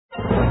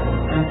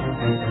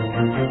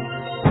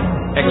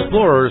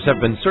Explorers have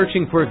been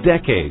searching for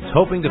decades,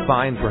 hoping to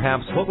find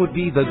perhaps what would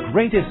be the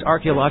greatest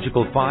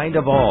archaeological find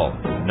of all,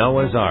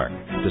 Noah's Ark.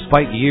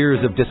 Despite years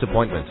of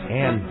disappointment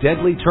and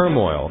deadly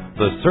turmoil,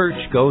 the search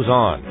goes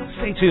on.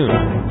 Stay tuned.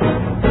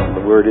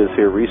 The word is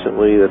here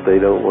recently that they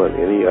don't want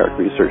any Ark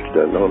research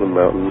done on the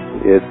mountain.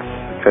 It's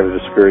kind of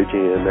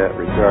discouraging in that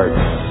regard.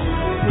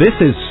 This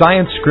is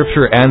Science,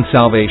 Scripture, and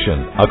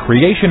Salvation, a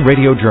Creation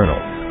Radio Journal.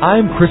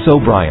 I'm Chris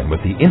O'Brien with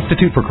the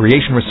Institute for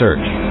Creation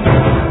Research.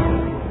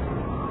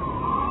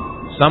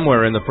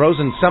 Somewhere in the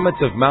frozen summits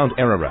of Mount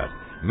Ararat,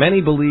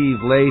 many believe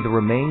lay the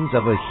remains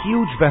of a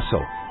huge vessel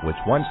which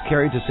once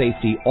carried to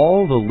safety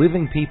all the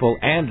living people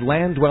and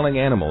land-dwelling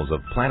animals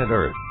of planet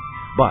Earth.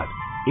 But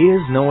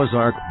is Noah's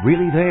Ark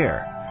really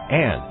there?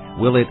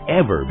 And will it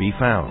ever be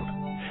found?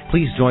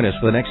 Please join us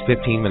for the next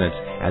 15 minutes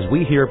as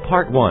we hear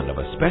part one of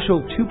a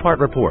special two-part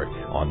report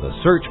on the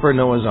search for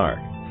Noah's Ark.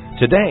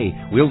 Today,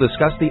 we'll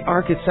discuss the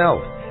Ark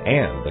itself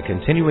and the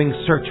continuing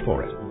search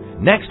for it.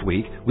 Next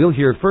week, we'll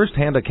hear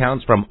first-hand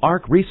accounts from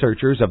Ark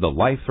researchers of the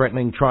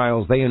life-threatening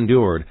trials they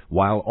endured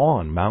while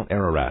on Mount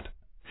Ararat.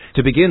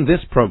 To begin this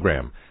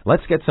program,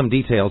 let's get some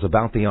details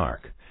about the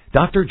Ark.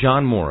 Dr.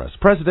 John Morris,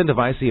 president of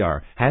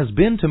ICR, has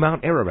been to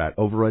Mount Ararat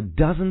over a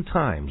dozen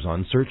times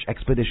on search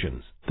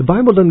expeditions. The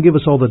Bible doesn't give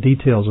us all the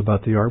details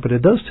about the Ark, but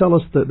it does tell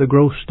us the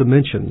gross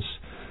dimensions.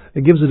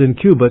 It gives it in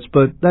cubits,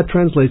 but that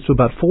translates to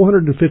about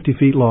 450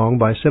 feet long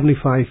by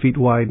 75 feet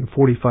wide and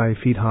 45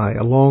 feet high,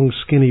 a long,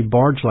 skinny,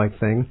 barge-like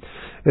thing.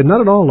 And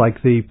not at all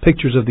like the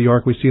pictures of the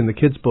Ark we see in the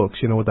kids' books,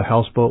 with the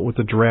houseboat with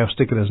the giraffe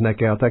sticking his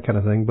neck out, that kind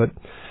of thing. But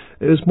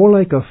it was more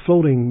like a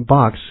floating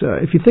box.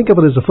 If you think of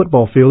it as a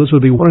football field, this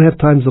would be 1.5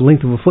 times the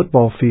length of a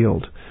football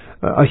field.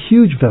 A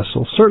huge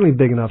vessel, certainly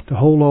big enough to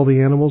hold all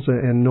the animals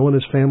and Noah and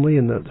his family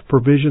and the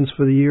provisions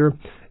for the year.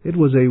 It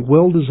was a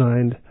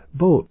well-designed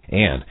boat.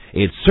 And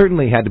it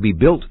certainly had to be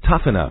built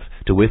tough enough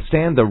to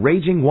withstand the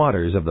raging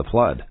waters of the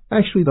flood.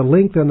 Actually, the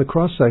length and the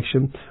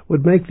cross-section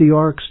would make the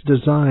Ark's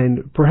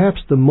design perhaps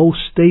the most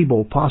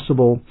stable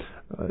possible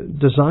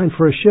design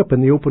for a ship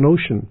in the open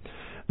ocean.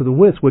 The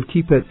width would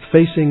keep it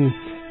facing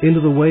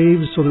into the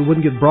waves so that it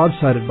wouldn't get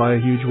broadsided by a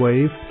huge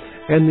wave.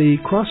 And the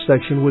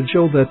cross-section would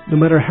show that no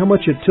matter how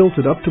much it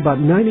tilted up to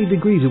about 90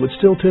 degrees, it would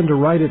still tend to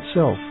right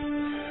itself.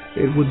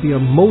 It would be a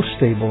most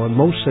stable and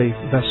most safe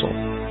vessel.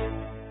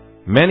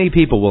 Many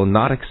people will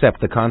not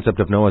accept the concept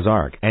of Noah's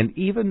Ark and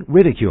even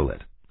ridicule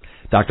it.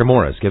 Dr.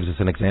 Morris gives us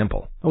an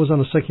example. I was on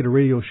a secular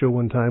radio show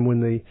one time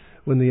when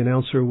the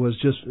announcer was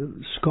just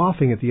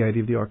scoffing at the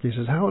idea of the Ark. He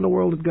says, how in the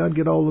world did God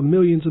get all the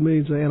millions and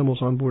millions of animals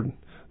on board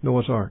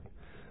Noah's Ark?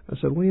 I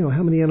said, well,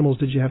 how many animals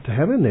did you have to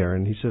have in there?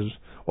 And he says,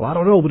 well, I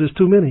don't know, but it's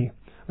too many.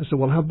 I said,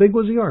 well, how big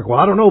was the Ark? Well,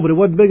 I don't know, but it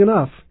wasn't big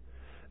enough.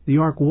 The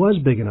Ark was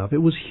big enough. It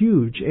was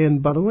huge.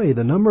 And by the way,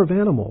 the number of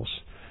animals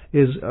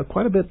is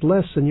quite a bit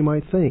less than you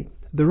might think.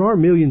 There are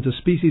millions of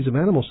species of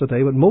animals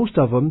today, but most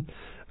of them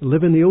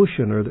live in the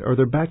ocean, or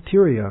they're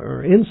bacteria,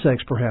 or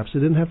insects perhaps. They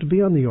didn't have to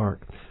be on the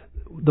Ark.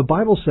 The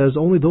Bible says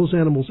only those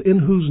animals in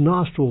whose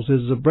nostrils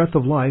is the breath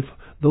of life,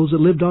 those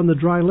that lived on the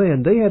dry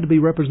land, they had to be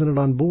represented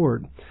on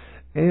board.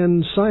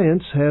 And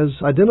science has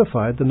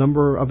identified the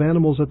number of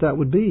animals that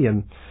would be,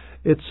 and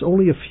it's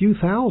only a few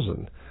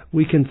thousand.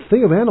 We can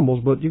think of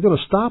animals, but you're going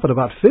to stop at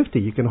about 50.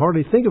 You can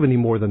hardly think of any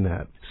more than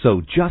that.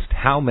 So just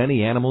how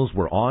many animals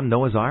were on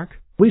Noah's Ark?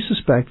 We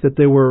suspect that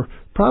there were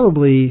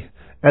probably,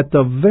 at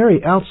the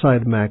very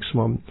outside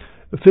maximum,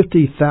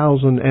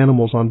 50,000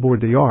 animals on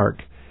board the Ark,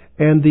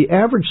 and the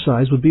average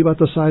size would be about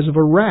the size of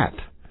a rat.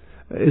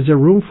 Is there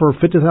room for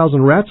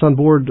 50,000 rats on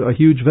board a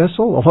huge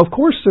vessel? Well, of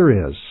course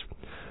there is.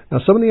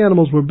 Now, some of the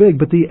animals were big,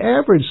 but the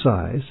average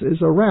size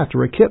is a rat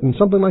or a kitten,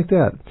 something like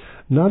that.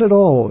 Not at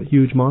all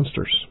huge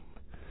monsters.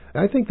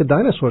 I think the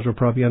dinosaurs were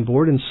probably on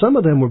board, and some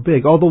of them were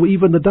big, although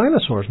even the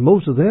dinosaurs,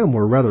 most of them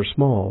were rather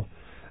small.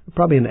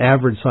 Probably an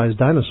average-sized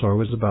dinosaur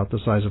was about the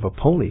size of a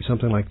pony,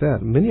 something like that.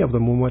 Many of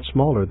them were much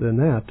smaller than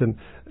that. And,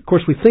 of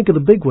course, we think of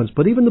the big ones,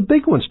 but even the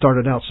big ones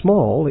started out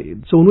small.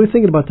 So when we're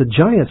thinking about the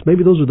giants,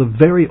 maybe those are the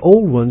very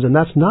old ones, and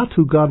that's not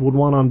who God would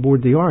want on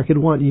board the Ark. He'd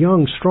want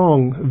young,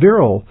 strong,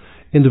 virile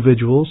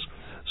individuals.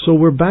 So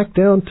we're back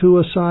down to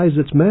a size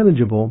that's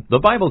manageable. The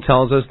Bible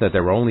tells us that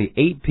there were only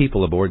 8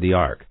 people aboard the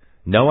Ark: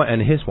 Noah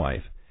and his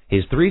wife,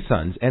 his 3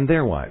 sons, and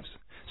their wives.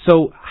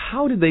 So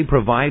how did they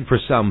provide for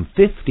some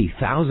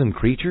 50,000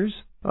 creatures?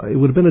 It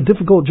would have been a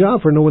difficult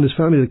job for Noah and his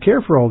family to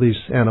care for all these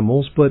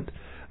animals, but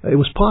it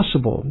was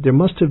possible. There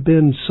must have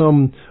been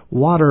some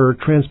water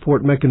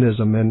transport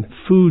mechanism and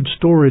food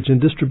storage and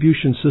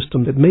distribution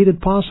system that made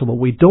it possible.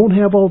 We don't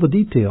have all the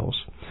details.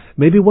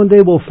 Maybe one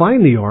day we'll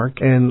find the Ark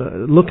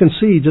and look and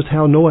see just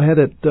how Noah had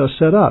it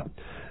set up.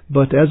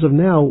 But as of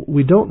now,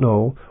 we don't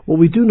know. Well,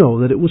 we do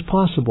know that it was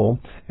possible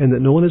and that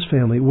Noah and his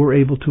family were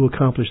able to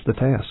accomplish the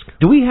task.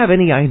 Do we have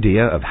any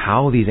idea of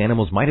how these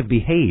animals might have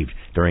behaved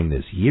during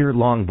this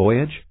year-long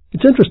voyage?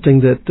 It's interesting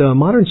that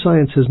modern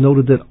science has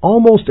noted that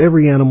almost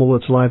every animal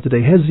that's alive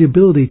today has the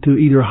ability to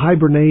either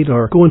hibernate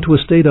or go into a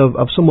state of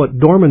somewhat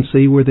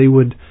dormancy where they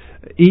would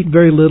eat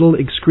very little,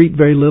 excrete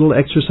very little,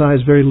 exercise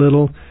very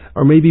little,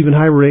 or maybe even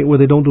hibernate where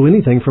they don't do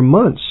anything for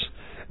months.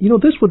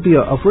 This would be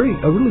a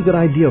really good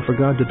idea for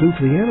God to do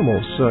for the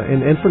animals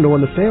and for Noah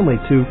and the family,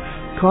 to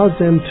cause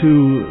them to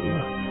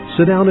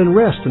sit down and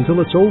rest until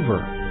it's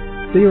over.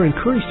 They are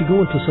encouraged to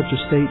go into such a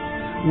state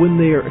when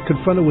they are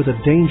confronted with a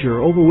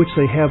danger over which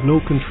they have no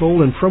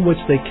control and from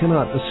which they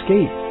cannot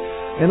escape.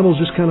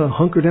 Animals just kind of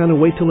hunker down and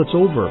wait till it's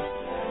over.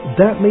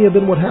 That may have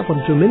been what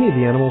happened to many of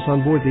the animals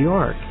on board the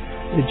ark.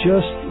 It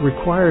just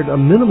required a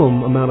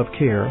minimum amount of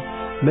care,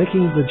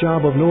 making the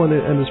job of Noah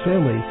and his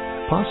family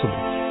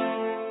possible.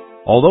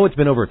 Although it's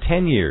been over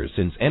 10 years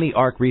since any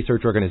Ark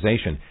research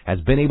organization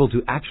has been able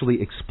to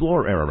actually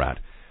explore Ararat,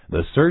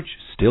 the search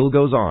still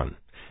goes on.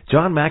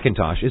 John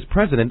McIntosh is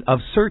president of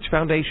Search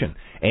Foundation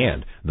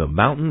and the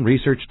Mountain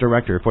Research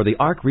Director for the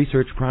Ark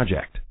Research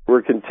Project.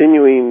 We're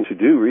continuing to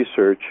do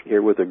research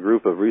here with a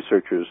group of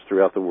researchers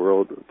throughout the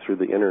world through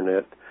the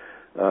Internet.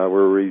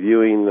 We're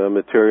reviewing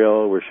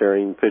material, we're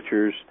sharing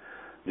pictures.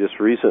 Just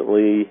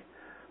recently,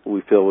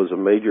 we feel was a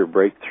major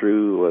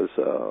breakthrough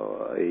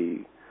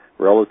was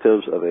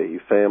relatives of a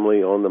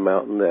family on the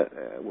mountain that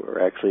were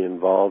actually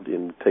involved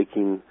in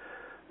taking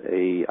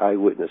a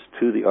eyewitness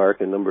to the Ark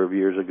a number of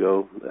years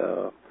ago.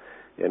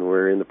 And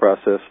we're in the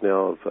process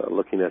now of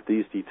looking at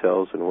these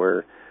details and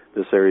where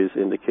this area is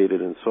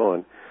indicated and so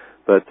on.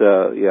 But,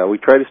 we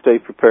try to stay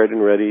prepared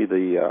and ready.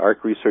 The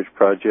Ark Research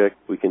Project,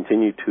 we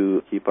continue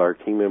to keep our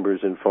team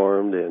members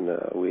informed, and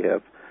we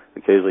have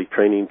occasionally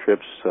training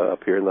trips up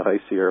here in the High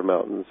Sierra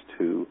Mountains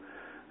to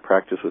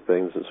practice with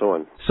things and so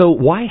on. So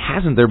why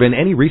hasn't there been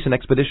any recent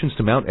expeditions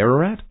to Mount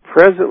Ararat?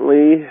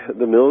 Presently,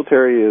 the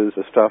military is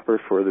a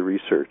stopper for the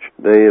research.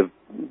 They have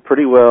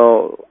pretty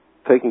well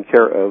taken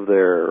care of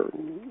their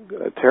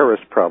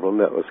terrorist problem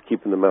that was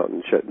keeping the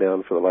mountain shut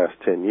down for the last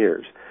 10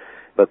 years.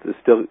 But it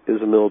still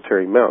is a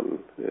military mountain.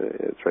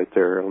 It's right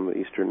there on the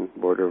eastern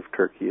border of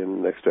Turkey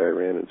and next to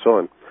Iran and so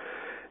on.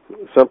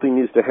 Something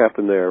needs to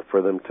happen there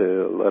for them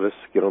to let us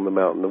get on the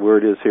mountain. The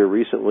word is here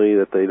recently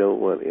that they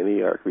don't want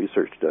any Ark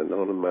research done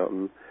on the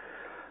mountain.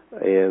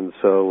 And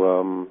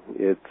so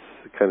it's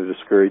kind of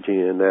discouraging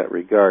in that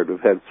regard. We've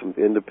had some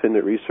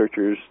independent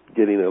researchers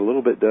getting a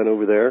little bit done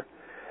over there.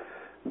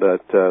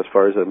 But as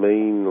far as a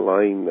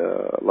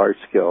mainline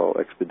large-scale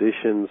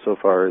expedition, so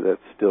far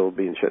that's still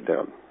being shut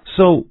down.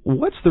 So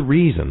what's the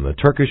reason the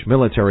Turkish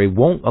military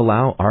won't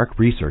allow Ark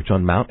research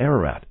on Mount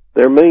Ararat?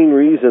 Their main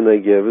reason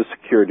they give is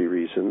security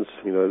reasons,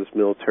 this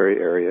military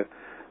area.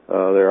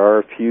 There are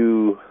a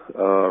few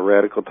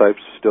radical types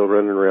still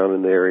running around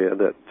in the area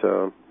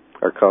that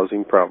are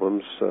causing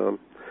problems.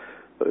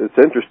 It's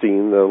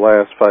interesting, the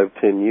last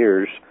 5-10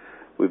 years,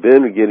 we've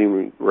been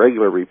getting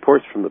regular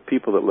reports from the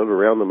people that live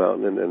around the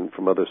mountain and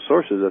from other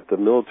sources that the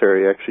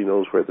military actually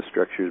knows where the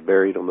structure is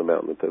buried on the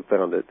mountain, that they've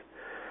found it.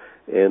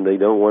 And they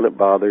don't want it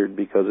bothered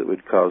because it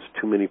would cause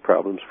too many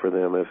problems for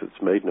them if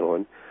it's made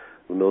known.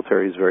 The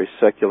military is very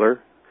secular.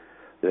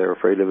 They're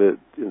afraid of it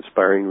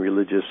inspiring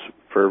religious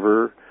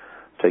fervor,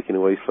 taking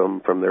away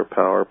from their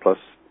power, plus,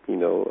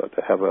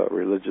 to have a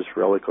religious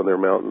relic on their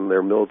mountain,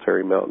 their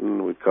military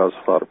mountain, would cause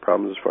a lot of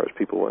problems as far as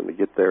people wanting to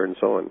get there and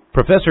so on.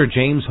 Professor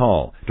James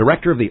Hall,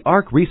 director of the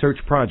Ark Research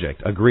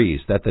Project,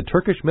 agrees that the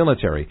Turkish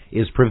military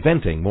is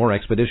preventing more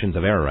expeditions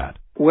of Ararat.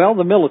 Well,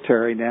 the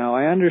military now,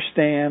 I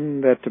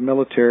understand that the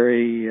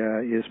military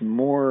is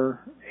more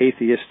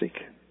atheistic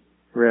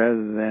rather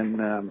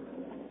than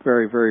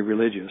very, very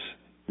religious.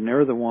 And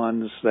they're the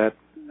ones that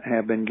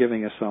have been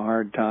giving us a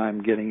hard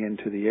time getting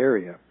into the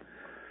area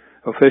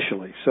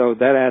officially. So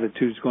that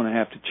attitude is going to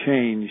have to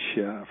change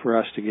for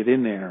us to get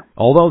in there.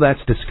 Although that's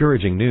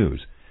discouraging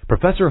news,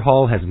 Professor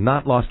Hall has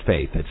not lost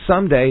faith that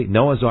someday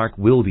Noah's Ark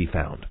will be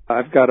found.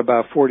 I've got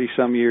about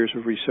 40-some years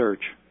of research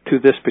to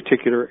this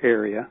particular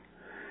area.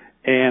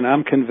 And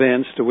I'm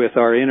convinced with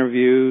our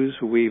interviews,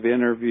 we've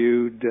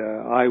interviewed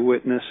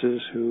eyewitnesses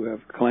who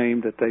have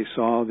claimed that they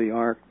saw the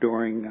Ark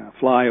during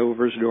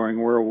flyovers during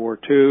World War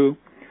II.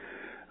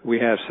 We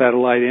have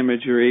satellite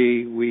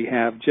imagery. We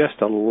have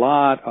just a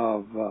lot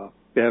of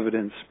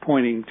evidence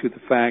pointing to the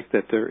fact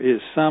that there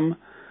is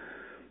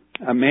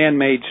a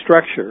man-made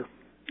structure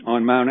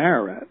on Mount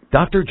Ararat.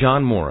 Dr.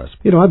 John Morris.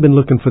 I've been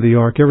looking for the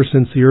Ark ever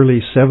since the early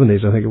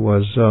 70s, I think it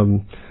was.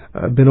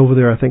 I've been over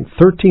there,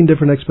 13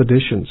 different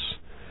expeditions.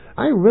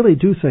 I really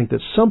do think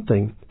that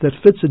something that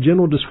fits a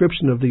general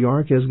description of the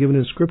Ark as given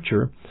in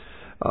Scripture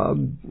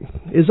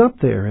is up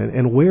there,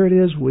 and where it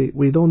is,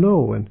 we don't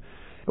know. And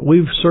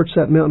we've searched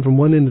that mountain from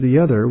one end to the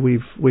other.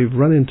 We've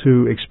run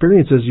into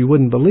experiences you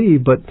wouldn't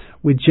believe, but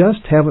we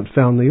just haven't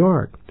found the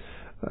Ark.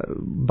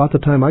 About the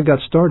time I got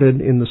started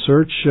in the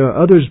search,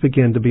 others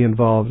began to be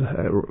involved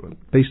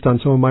based on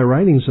some of my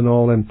writings and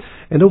all.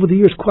 And over the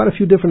years, quite a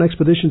few different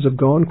expeditions have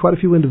gone, quite a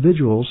few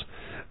individuals.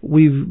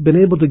 We've been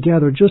able to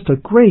gather just a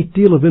great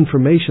deal of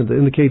information that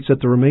indicates that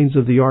the remains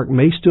of the Ark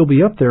may still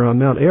be up there on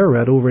Mount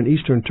Ararat over in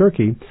eastern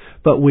Turkey,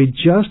 but we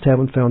just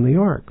haven't found the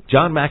Ark.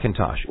 John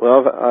McIntosh.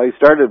 Well, I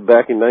started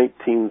back in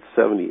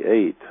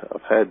 1978.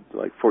 I've had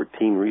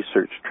 14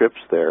 research trips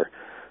there.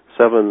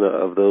 7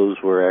 of those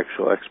were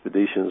actual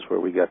expeditions where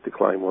we got to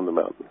climb on the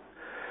mountain.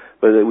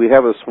 But we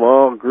have a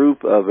small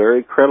group of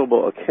very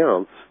credible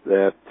accounts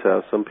that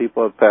some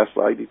people have passed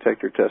lie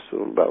detector tests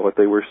about what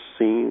they were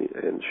seeing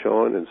and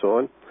showing and so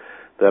on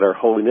that are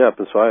holding up.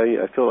 And so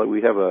I feel like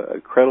we have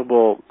a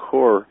credible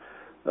core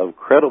of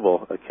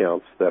credible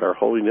accounts that are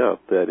holding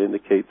up that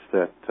indicates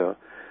that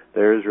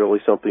there is really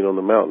something on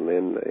the mountain.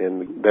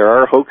 And there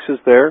are hoaxes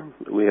there.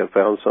 We have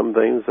found some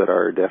things that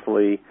are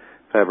definitely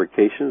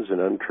fabrications and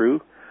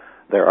untrue.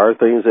 There are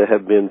things that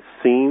have been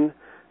seen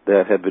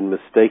that have been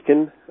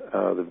mistaken.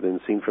 They've been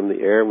seen from the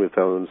air. We've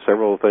found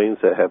several things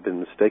that have been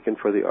mistaken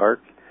for the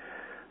ark.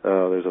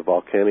 There's a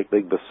volcanic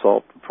big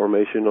basalt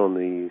formation on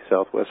the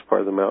southwest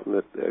part of the mountain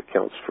that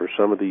accounts for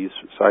some of these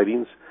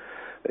sightings.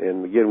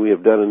 And again, we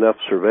have done enough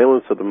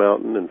surveillance of the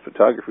mountain and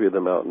photography of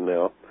the mountain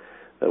now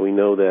that we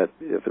know that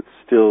if it's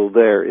still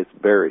there, it's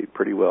buried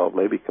pretty well,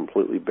 maybe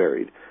completely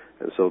buried.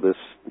 And so this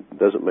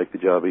doesn't make the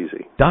job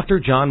easy. Dr.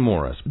 John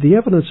Morris. The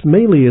evidence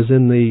mainly is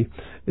in the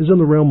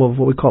realm of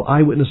what we call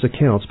eyewitness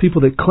accounts.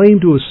 People that claim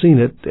to have seen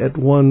it at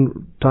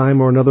one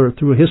time or another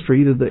through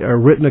history, either a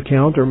written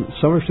account or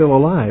some are still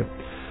alive.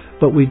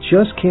 But we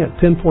just can't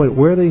pinpoint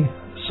where they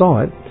saw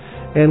it,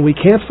 and we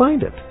can't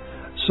find it.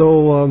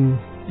 So,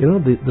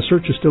 the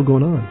search is still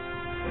going on.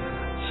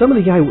 Some of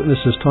the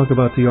eyewitnesses talk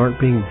about the ark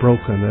being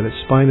broken, that its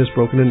spine is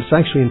broken, and it's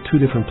actually in two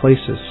different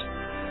places.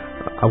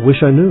 I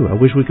wish I knew. I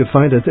wish we could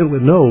find it. Then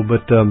we'd know,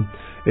 but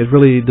it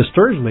really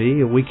disturbs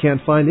me. We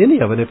can't find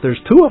any of it. If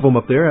there's two of them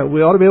up there,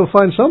 we ought to be able to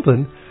find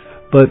something,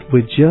 but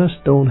we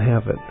just don't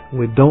have it.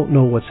 We don't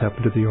know what's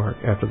happened to the ark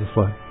after the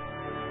flood.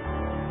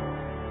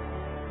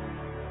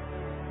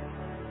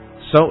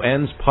 So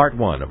ends part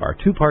one of our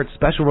two-part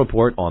special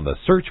report on the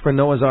search for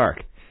Noah's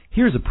Ark.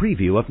 Here's a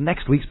preview of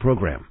next week's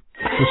program.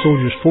 The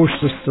soldiers forced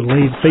us to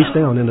lay face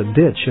down in a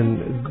ditch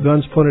and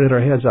guns pointed at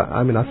our heads. I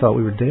thought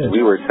we were dead.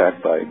 We were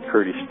attacked by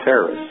Kurdish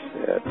terrorists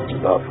at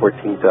about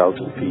 14,000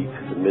 feet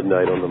at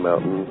midnight on the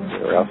mountain.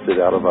 They were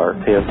ousted out of our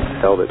tent,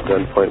 held at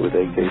gunpoint with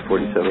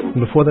AK-47.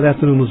 Before that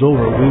afternoon was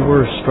over, we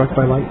were struck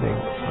by lightning.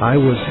 I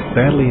was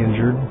badly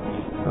injured,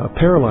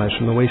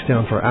 paralyzed from the waist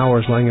down for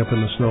hours lying up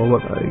in the snow.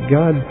 But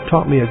God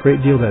taught me a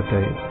great deal that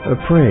day,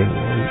 praying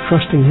and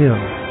trusting Him.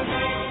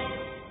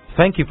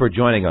 Thank you for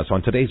joining us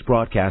on today's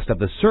broadcast of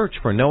The Search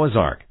for Noah's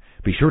Ark.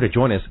 Be sure to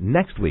join us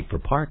next week for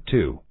part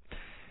two.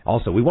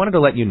 Also, we wanted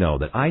to let you know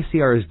that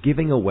ICR is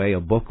giving away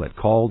a booklet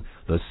called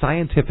The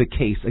Scientific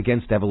Case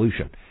Against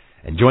Evolution.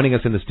 And joining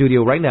us in the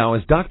studio right now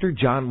is Dr.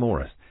 John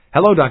Morris.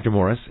 Hello, Dr.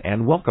 Morris,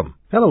 and welcome.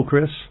 Hello,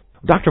 Chris.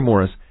 Dr.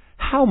 Morris,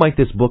 how might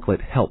this booklet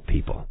help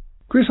people?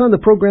 Chris, on the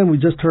program we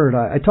just heard,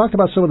 I talked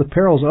about some of the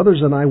perils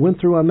others and I went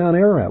through on Mount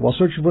Ararat while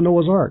searching for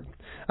Noah's Ark.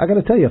 I got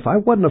to tell you, if I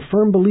wasn't a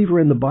firm believer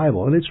in the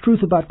Bible and its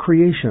truth about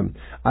creation,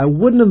 I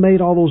wouldn't have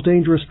made all those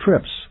dangerous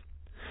trips.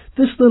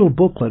 This little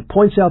booklet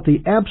points out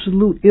the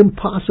absolute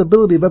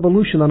impossibility of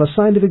evolution on a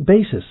scientific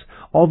basis,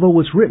 although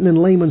it's written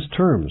in layman's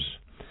terms.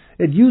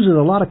 It uses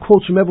a lot of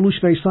quotes from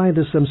evolutionary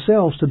scientists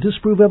themselves to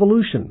disprove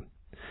evolution.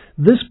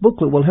 This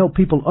booklet will help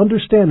people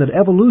understand that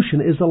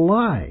evolution is a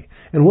lie,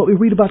 and what we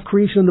read about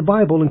creation in the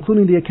Bible,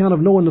 including the account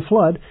of Noah and the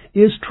flood,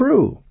 is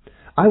true.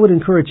 I would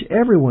encourage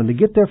everyone to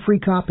get their free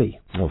copy.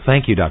 Well,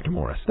 thank you, Dr.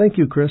 Morris. Thank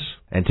you, Chris.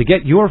 And to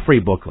get your free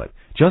booklet,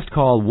 just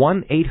call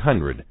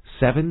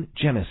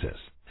 1-800-7-GENESIS.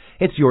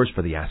 It's yours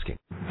for the asking.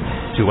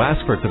 To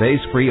ask for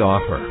today's free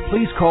offer,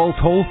 please call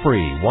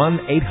toll-free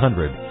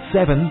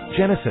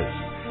 1-800-7-GENESIS.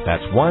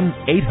 That's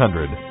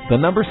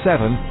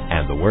 1-800-7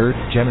 and the word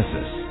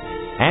Genesis.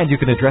 And you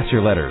can address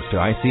your letters to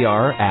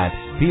ICR at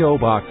P.O.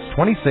 Box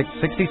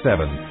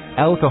 2667,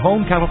 El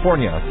Cajon,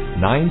 California,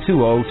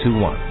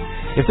 92021.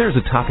 If there's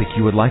a topic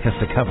you would like us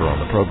to cover on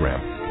the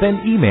program, then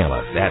email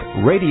us at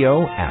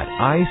radio@icr.org.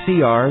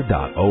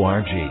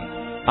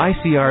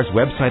 ICR's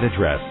website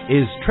address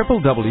is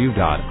www.icr.org.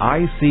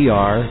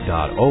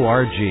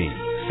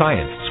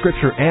 Science,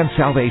 Scripture, and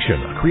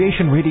Salvation, a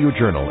Creation Radio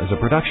Journal, is a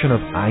production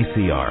of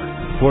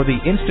ICR. For the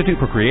Institute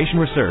for Creation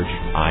Research,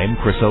 I'm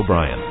Chris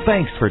O'Brien.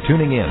 Thanks for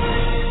tuning in.